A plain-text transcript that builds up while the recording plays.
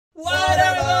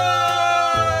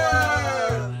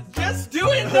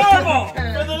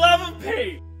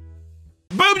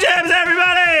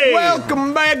Hey!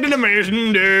 Welcome back to the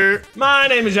Messenger. My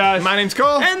name is Josh. My name's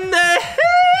Cole. And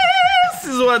this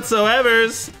is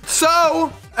WhatSOEvers.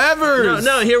 WhatSOEvers.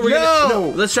 No, here we're gonna. No,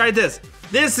 let's try this.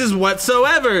 This is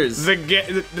WhatSOEvers.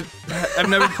 I've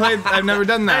never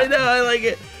done that. I know, I like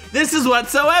it. This is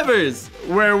WhatSOEvers.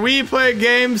 Where we play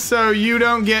games so you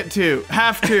don't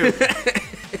have to.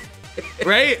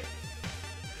 Right?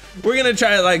 We're gonna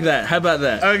try it like that. How about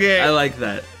that? Okay. I like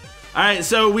that. All right,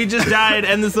 so we just died,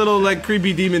 and this little like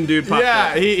creepy demon dude popped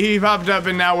up. Yeah, he popped up,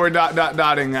 and now we're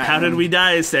dotting. How did we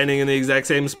die? Standing in the exact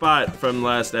same spot from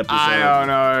last episode. I don't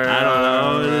know. I don't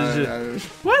know. It is just...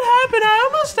 What happened? I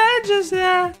almost died just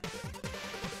there.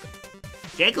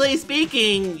 Technically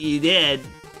speaking, you did.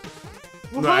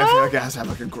 No, I feel like it has to have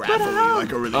like a gravelly,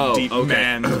 like a really deep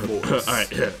man voice. All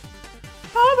right. Yeah.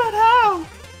 How about how?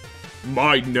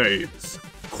 My name's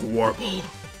Quarble.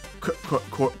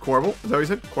 Quarble? Is that what you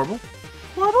said? Quarble?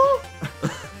 Quarble?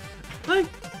 Like...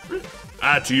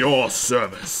 At your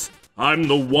service. I'm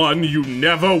the one you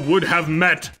never would have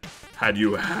met had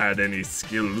you had any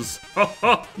skills.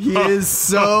 He is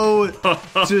so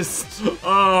just...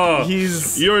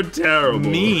 You're terrible.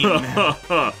 Mean.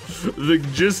 The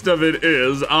gist of it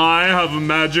is, I have a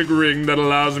magic ring that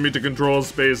allows me to control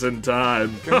space and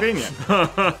time. Convenient.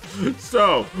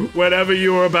 So, whenever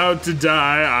you are about to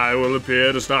die, I will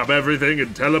appear to stop everything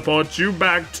and teleport you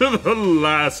back to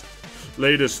the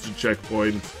latest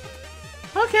checkpoint.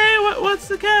 Okay, what's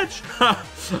the catch?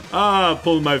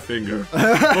 Pull my finger.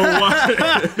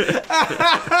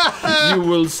 You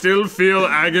will still feel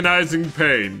agonizing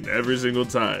pain every single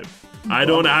time. I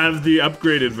don't have the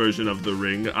upgraded version of the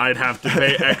ring. I'd have to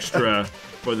pay extra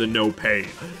for the no pain.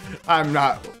 I'm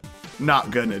not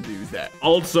gonna do that.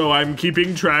 Also, I'm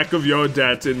keeping track of your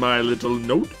debt in my little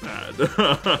notepad.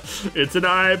 It's an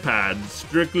iPad,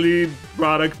 strictly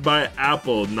product by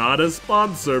Apple. Not a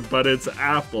sponsor, but it's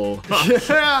Apple.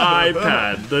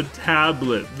 iPad, the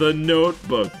tablet, the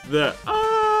notebook,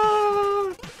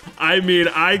 I mean,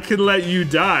 I can let you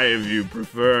die if you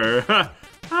prefer.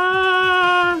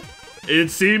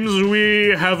 It seems we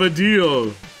have a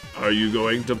deal. Are you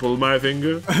going to pull my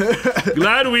finger?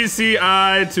 Glad we see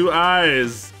eye to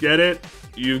eyes. Get it?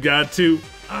 You've got two,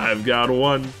 I've got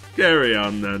one. Carry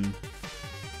on then.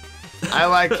 I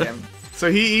like him.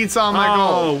 So he eats all my gold.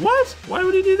 Oh, what? Why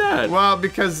would he do that? Well,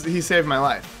 because he saved my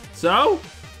life. So?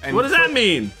 And what does that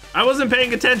mean? I wasn't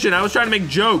paying attention. I was trying to make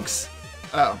jokes.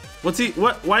 Oh. What's he?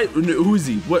 What? Why? Who's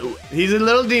he? What? He's a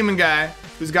little demon guy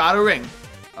who's got a ring.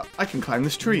 I can climb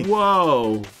this tree.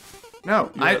 Whoa.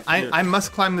 No, I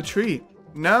must climb the tree.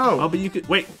 No. Oh, but you could,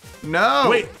 wait. No.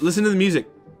 Wait, listen to the music.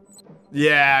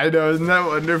 Yeah, I know, isn't that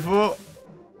wonderful?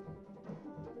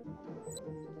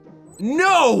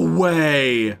 No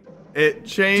way. It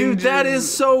changes. Dude, that is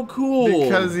so cool.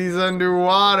 Because he's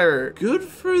underwater. Good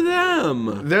for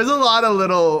them. There's a lot of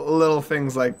little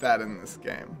things like that in this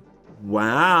game.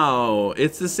 Wow.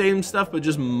 It's the same stuff, but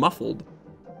just muffled.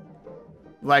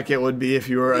 Like it would be if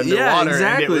you were underwater yeah,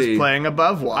 exactly. and it was playing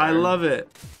above water. I love it.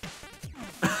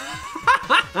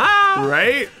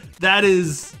 Right? That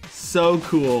is so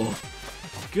cool.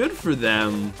 Good for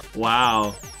them.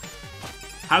 Wow.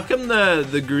 How come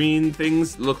the green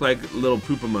things look like little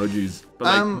poop emojis, but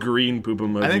like green poop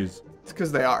emojis? I think it's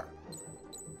because they are.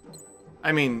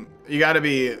 I mean, you gotta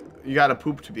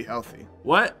poop to be healthy.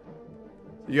 What?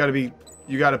 You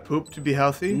gotta poop to be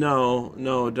healthy? No,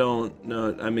 don't.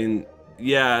 No, I mean,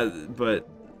 yeah, but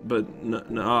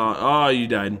no, oh, you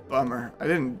died. Bummer. I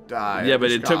didn't die. Yeah,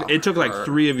 but it took like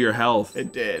 3 of your health.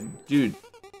 It did. Dude,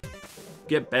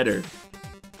 get better.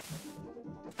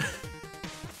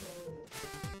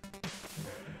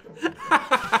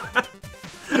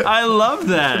 I love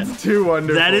that. It's too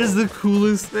wonderful. That is the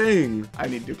coolest thing. I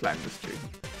need to climb this tree.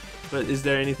 But is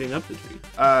there anything up the tree?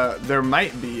 There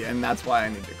might be, and that's why I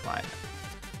need to climb it.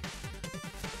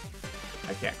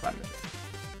 I can't climb the tree.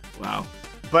 Wow.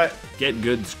 But get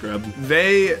good, scrub.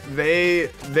 They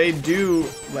do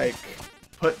like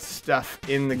put stuff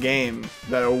in the game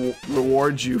that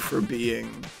rewards you for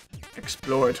being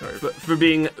exploratory. For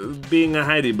being a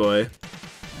Heidi boy.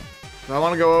 So I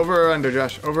want to go over or under,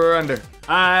 Josh. Over or under?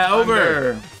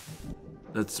 Over. Under.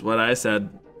 That's what I said.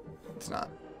 It's not.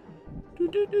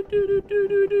 Dang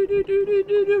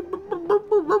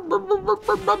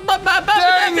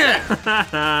it!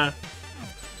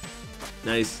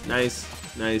 Nice.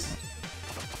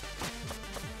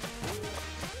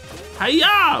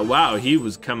 Hiya! Wow, he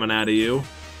was coming out of you.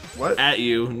 What? At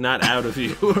you, not out of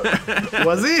you.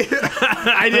 Was he?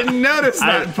 I didn't notice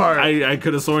that part. I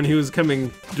could have sworn he was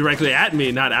coming directly at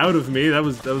me, not out of me. That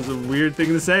was a weird thing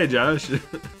to say, Josh.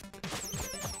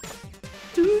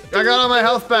 I I got all my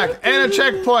health back and a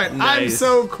checkpoint. I'm Nice.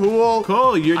 so cool.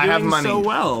 Cool, you're I have doing money. so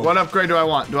well. What upgrade do I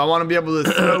want? Do I want to be able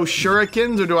to throw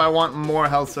shurikens or do I want more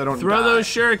health so I don't Throw die? those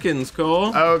shurikens,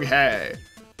 Cole. Okay.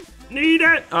 Need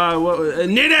it?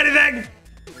 Need anything?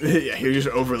 Yeah, you're just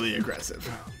overly aggressive.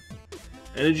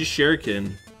 Energy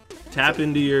shuriken. Tap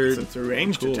into your. So it's a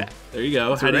ranged Cool. attack. There you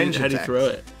go. It's a How do you ranged attack. throw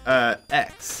it?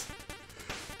 X.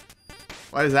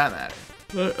 Why does that matter?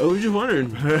 I was just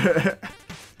wondering.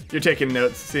 You're taking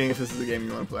notes, seeing if this is a game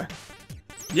you want to play.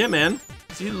 Yeah, man.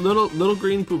 See little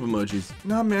green poop emojis.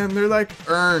 No, man, they're like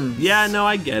urns. Yeah, no,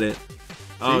 I get it.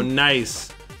 Oh, See?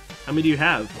 nice. How many do you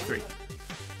have? 3.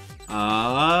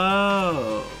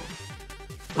 Oh.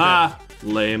 Ha.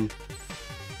 Lame.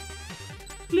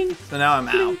 Blink. So now I'm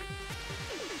out.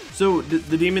 So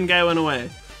the demon guy went away.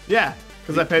 Yeah,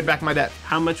 because I paid back my debt.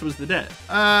 How much was the debt?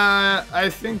 I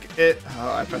think it.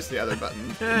 Oh, I pressed the other button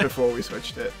before we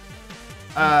switched it.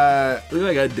 Look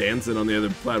like I dancing on the other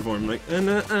platform, like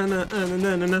na.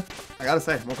 I gotta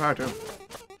say, more power to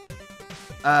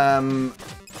him.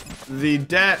 The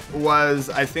debt was,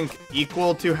 I think,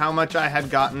 equal to how much I had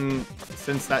gotten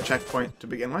since that checkpoint to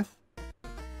begin with.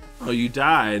 Oh, you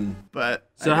died. But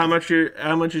So how much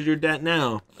is your debt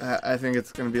now? I think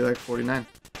it's gonna be like 49.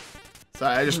 So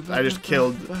I just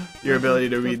killed your ability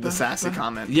to read the sassy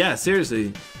comment. Yeah,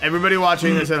 seriously. Everybody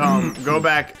watching this at home, go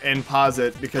back and pause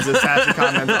it because the sassy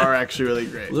comments are actually really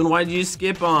great. Then why'd you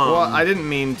skip on? Well, I didn't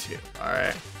mean to. All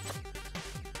right.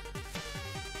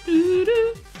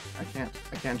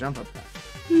 I can't jump up that.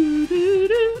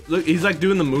 Look, he's like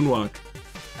doing the moonwalk.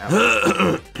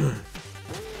 Ow.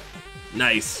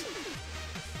 Nice.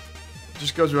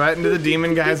 Just goes right into the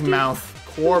demon guy's mouth.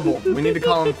 Quarble. We need to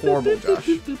call him Quarble, Josh.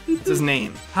 It's his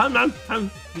name.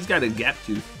 He's got a gap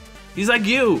tooth. He's like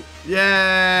you.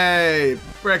 Yay!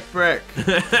 Brick.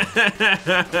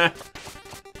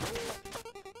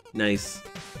 Nice.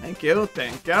 Thank you.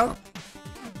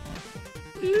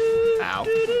 Ow.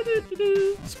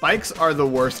 Spikes are the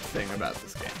worst thing about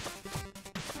this game.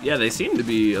 Yeah, they seem to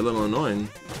be a little annoying.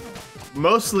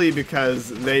 Mostly because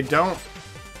they don't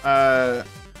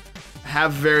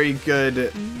have very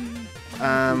good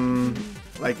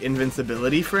like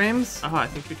invincibility frames. Oh, I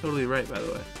think you're totally right, by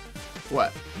the way.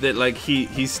 What? That like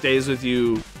he stays with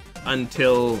you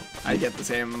until I get the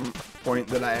same point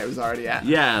that I was already at.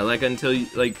 yeah, like until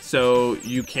like so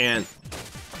you can't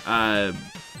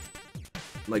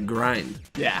like grind.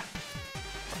 Yeah.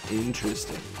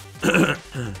 Interesting.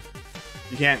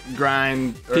 You can't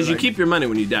grind. Because you keep your money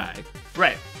when you die.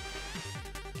 Right.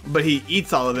 But he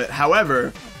eats all of it.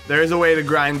 However, there is a way to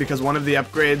grind because one of the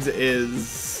upgrades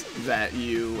is that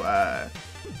you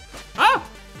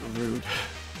rude.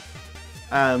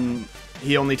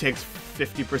 He only takes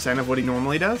 50% of what he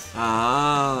normally does.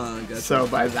 Ah, gotcha. So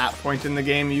by that point in the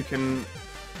game, you can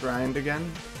grind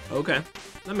again. Okay,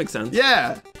 that makes sense.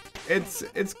 Yeah,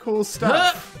 it's cool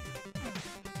stuff.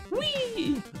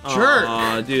 Whee! Jerk.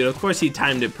 Aw, dude, of course he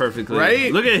timed it perfectly.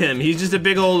 Right? Look at him. He's just a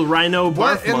big old rhino barf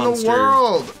What in monster. the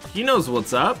world? He knows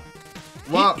what's up.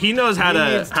 Well, he knows how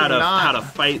to needs not. how to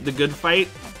fight the good fight.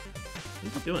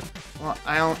 What's he doing? Well,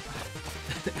 I don't.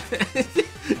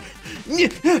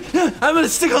 I'm gonna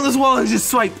stick on this wall and just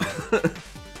swipe.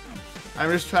 I'm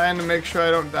just trying to make sure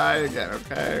I don't die again.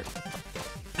 Okay.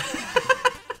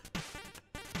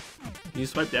 Can you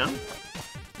swipe down?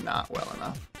 Not well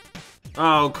enough.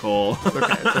 Oh, Cole. It's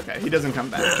okay. It's okay. He doesn't come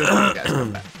back. Just when you guys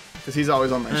come back, because he's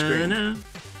always on my screen.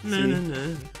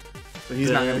 See? So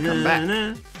he's not gonna come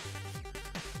back.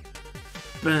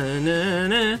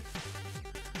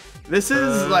 This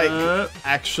is like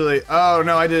actually. Oh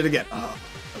no, I did it again. Oh,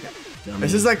 okay. Dummy.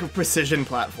 This is like a precision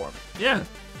platform. Yeah.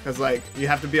 Because like you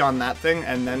have to be on that thing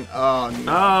and then oh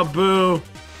no. Oh, boo.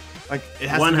 Like it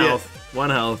has One to be health. One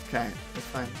health. Okay, it's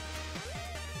fine.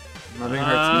 Nothing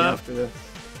hurts me after this.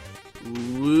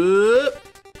 Whoop.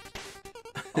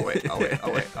 Oh wait.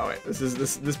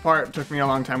 This part took me a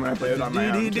long time when I played it on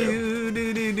my own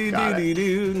too. Got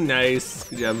it. Nice.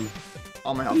 Good job.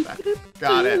 All my health back.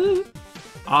 Got it.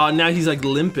 Oh, now he's like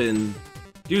limping.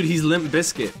 Dude, he's Limp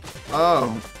Biscuit. Oh,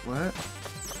 what?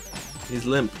 He's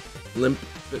limp. Limp.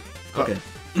 Okay.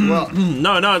 Well,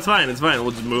 No, it's fine. It's fine.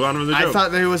 We'll just move on with the joke. I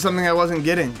thought there was something I wasn't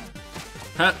getting.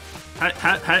 Hut.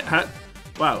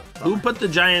 Wow. Who put the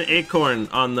giant acorn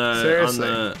on the Seriously.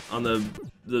 on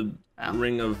the Ow.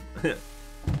 ring of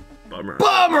bummer.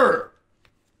 Bummer!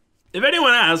 If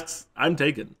anyone asks, I'm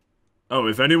taken. Oh,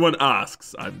 if anyone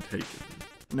asks, I'm taken.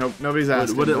 Nope, nobody's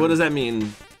asking. What does that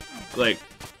mean? Like,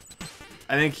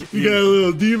 I think you got a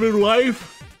little demon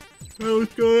wife?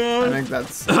 What's going on? I think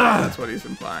that's what he's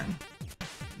implying.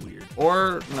 Weird.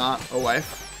 Or not a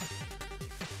wife.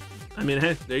 I mean,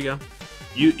 hey, there you go.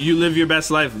 You live your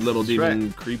best life, little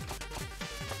demon creep.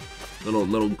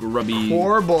 Little grubby.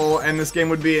 Horrible, and this game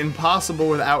would be impossible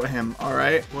without him. All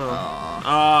right.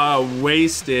 Well,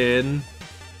 wasted.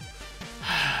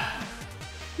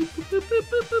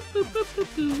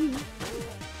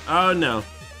 Oh no.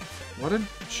 What a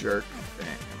jerk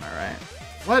thing. Am I right?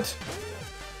 What?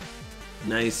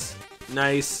 Nice.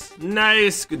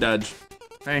 Good dodge.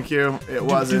 Thank you. It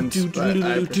wasn't, but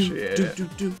I appreciate it.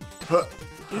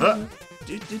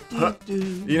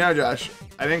 You know, Josh,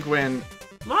 I think when...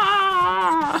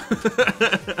 Ah!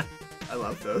 I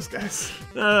love those guys.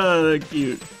 Oh, they're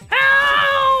cute.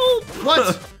 Help!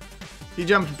 What? He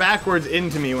jumped backwards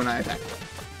into me when I attacked him.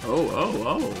 Whoa.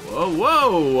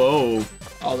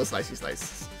 All the slicey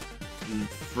slices.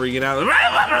 Freaking out. Let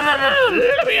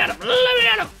me at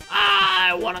him.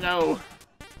 I want to go.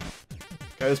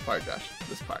 Okay, this part, Josh.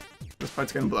 This part. This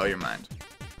part's going to blow your mind.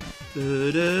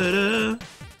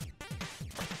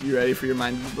 You ready for your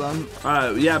mind to be blown?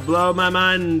 Yeah, blow my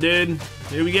mind, dude.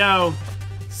 Here we go.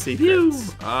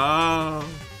 Secrets. Oh.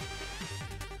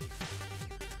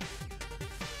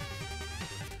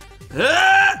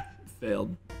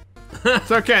 Failed.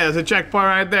 It's okay. There's a checkpoint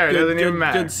right there. It doesn't even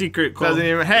matter. Good secret, Cole. Doesn't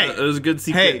even. Hey. It was a good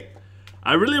secret. Hey.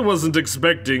 I really wasn't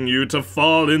expecting you to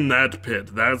fall in that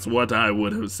pit. That's what I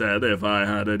would have said if I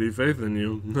had any faith in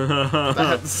you.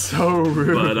 That's so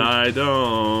rude. But I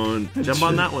don't. Jump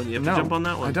on that one. You have to jump on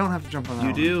that one. I don't have to jump on that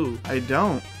one. You do. I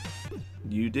don't.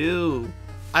 You do.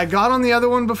 I got on the other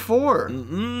one before.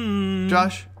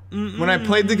 Josh, when I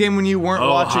played the game when you weren't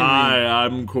watching Hi, me.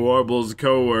 I'm Corble's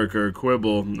coworker,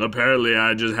 Quibble. Apparently,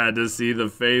 I just had to see the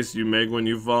face you make when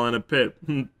you fall in a pit.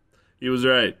 He was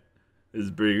right.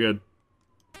 It's pretty good.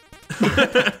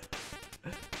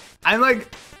 I'm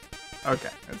like, okay,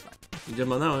 that's fine. You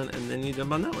jump on that one, and then you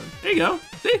jump on that one. There you go.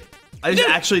 See? I just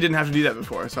actually didn't have to do that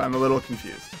before, so I'm a little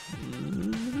confused.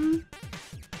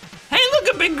 Hey,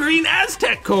 look, a big green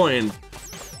Aztec coin.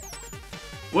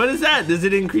 What is that? Does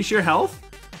it increase your health?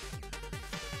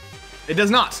 It does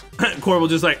not. Corbel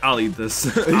just like, I'll eat this.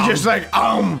 He's just like,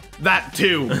 that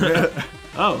too.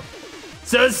 Oh.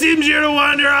 So it seems you're to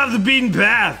wander off the beaten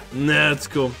path. That's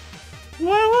cool. What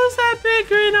was that big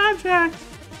green object?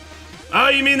 Oh,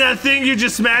 you mean that thing you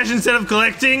just smashed instead of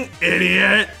collecting?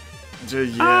 Idiot.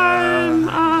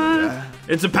 Yeah.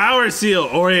 It's a power seal,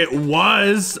 or it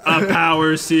was a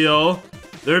power seal.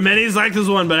 There are many like this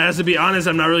one, but I have to be honest,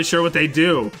 I'm not really sure what they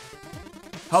do.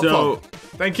 Helpful. So,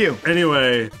 thank you.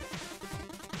 anyway,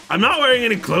 I'm not wearing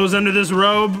any clothes under this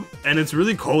robe, and it's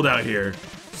really cold out here.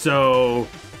 So,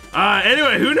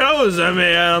 anyway, who knows? I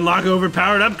may unlock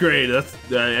overpowered upgrade. That's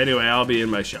anyway, I'll be in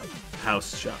my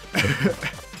house shop.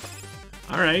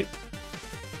 All right.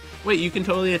 Wait, you can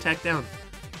totally attack down.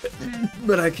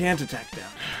 But I can't attack down.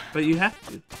 But you have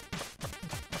to.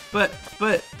 But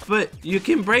you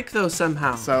can break those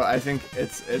somehow. So I think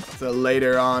it's a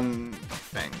later on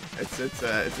thing. It's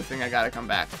a thing I gotta come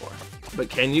back for. But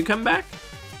can you come back?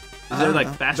 Is there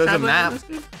like fast There's a traveling map. in this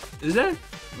game? Is there?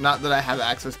 Not that I have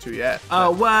access to yet.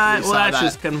 Oh, what? we Well, saw that's that.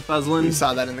 just confuzzling. We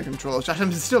saw that in the controls. Josh,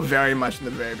 I'm still very much in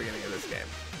the very beginning of this game.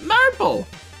 Marble.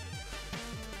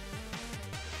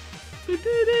 Did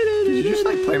you just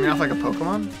like play me off like a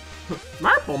Pokemon?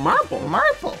 Marple. Marple.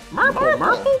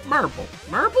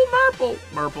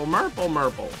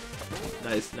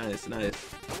 Nice.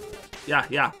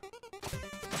 Yeah.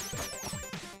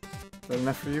 Is that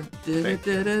enough for you?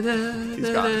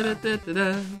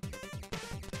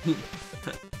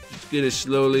 Just gonna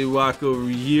slowly walk over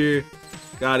here.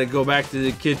 Gotta go back to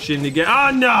the kitchen to get.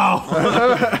 Oh no!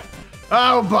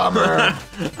 Oh, bummer.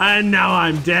 And now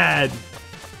I'm dead.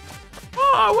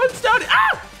 Oh, what's down?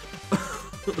 Ah!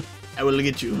 I will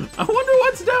get you. I wonder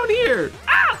what's down here.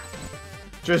 Ah!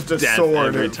 Just a Death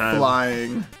sword every time.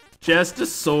 flying. Just a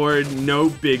sword, no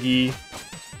biggie.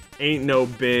 Ain't no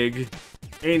big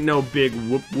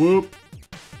whoop whoop.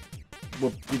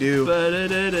 Whoop-de-doo.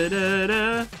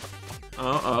 Ba-da-da-da-da-da.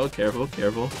 Oh, careful.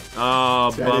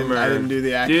 Oh, See, bummer. I didn't do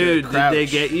the accurate Dude, crouch. did they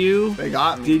get you? They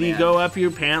got me, Did he man. go up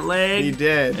your pant leg? He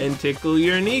did. And tickle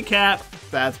your kneecap?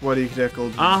 That's what he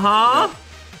tickled. Uh-huh.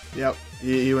 Yep.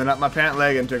 He went up my pant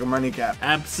leg and took my kneecap.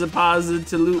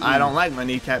 Absolutely. I don't like my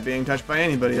kneecap being touched by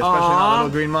anybody, especially Aw. not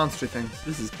little green monster things.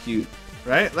 This is cute.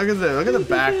 Right? Look at the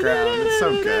background. It's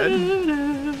so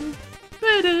good.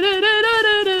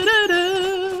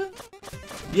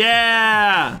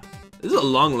 Yeah! This is a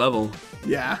long level.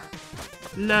 Yeah.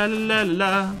 La la la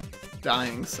la.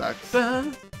 Dying sucks.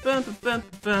 Ba, ba, ba, ba,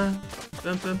 ba.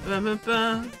 Ba, ba, ba, ba,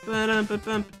 ba. Ba, da, ba,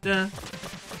 ba, da.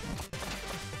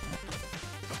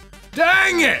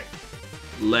 Dang it!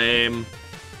 Lame.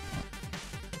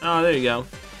 Oh, there you go.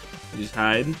 You just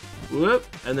hide. Whoop,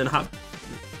 and then hop.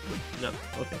 No,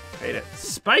 okay. Hate it.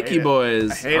 Spiky Hate it.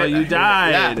 boys. I hate Oh, it. I you hate it.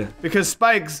 died. Yeah, because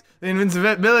spikes, the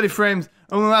invincibility frames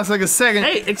only last like a second,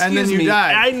 Hey, excuse and then you me.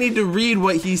 die. I need to read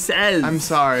what he says. I'm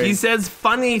sorry. He says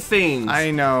funny things.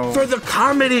 I know. For the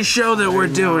comedy show that we're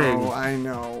doing. I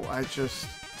know. I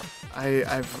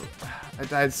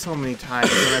died so many times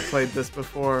when I played this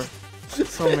before.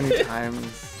 So many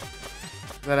times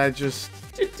that I just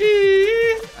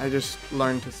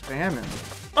learned to spam him.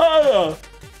 Oh.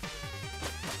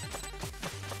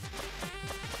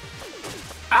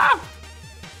 Ah!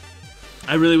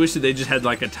 I really wish that they just had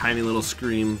like a tiny little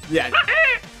scream. Yeah.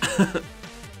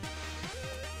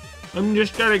 I'm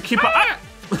just gonna keep up.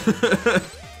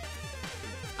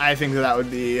 I think that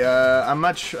would be a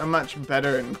much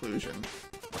better inclusion.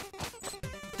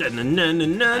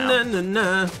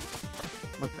 Na-na-na-na-na-na-na.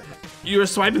 What the heck? You were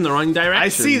swiping the wrong direction. I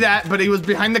see that, but he was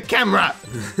behind the camera.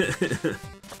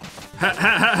 Ha, ha,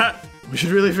 ha, ha. We should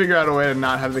really figure out a way to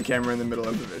not have the camera in the middle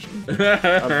of the vision.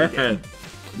 Of the game.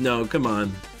 No, come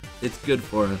on. It's good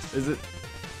for us. Is it?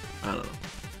 I don't know.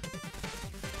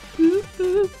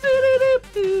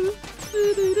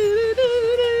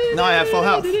 No, I have full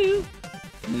health.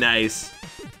 Nice.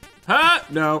 Ha!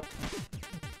 No.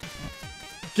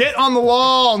 Get on the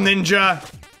wall, ninja.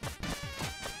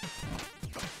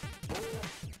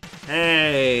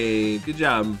 Hey, good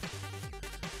job.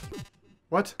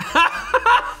 What?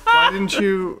 Why didn't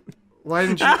you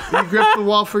grip the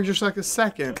wall for just like a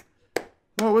second?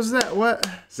 What was that? What?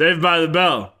 Saved by the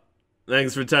bell.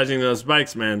 Thanks for touching those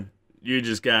spikes, man. You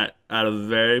just got out of a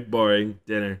very boring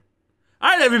dinner.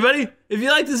 Alright, everybody. If you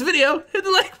like this video, hit the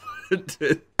like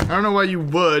button. I don't know why you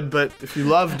would, but if you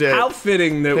loved it, How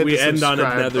fitting that hit we the end on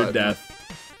subscribe another button.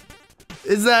 death.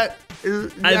 is that? I feel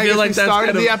feel like we that's started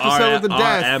kind of the episode with the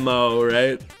death. our MO,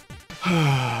 right?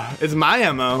 It's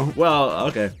my MO. Well,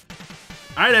 okay.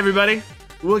 Alright, everybody.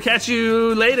 We'll catch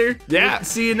you later. Yeah.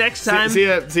 See you next time. See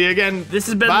you again. This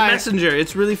has been Bye. The Messenger.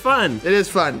 It's really fun. It is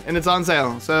fun and it's on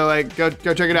sale, so like go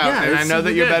check it out. Yeah, and I it's know that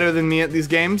super you're good. better than me at these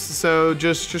games, so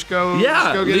just go. Yeah,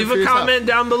 just go get leave it for a yourself. comment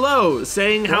down below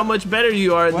saying how much better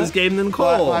you are at this What? game than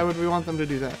Cole. Why would we want them to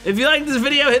do that? If you like this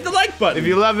video, hit the like button. If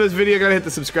you love this video, go hit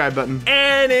the subscribe button.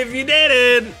 And if you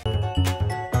didn't...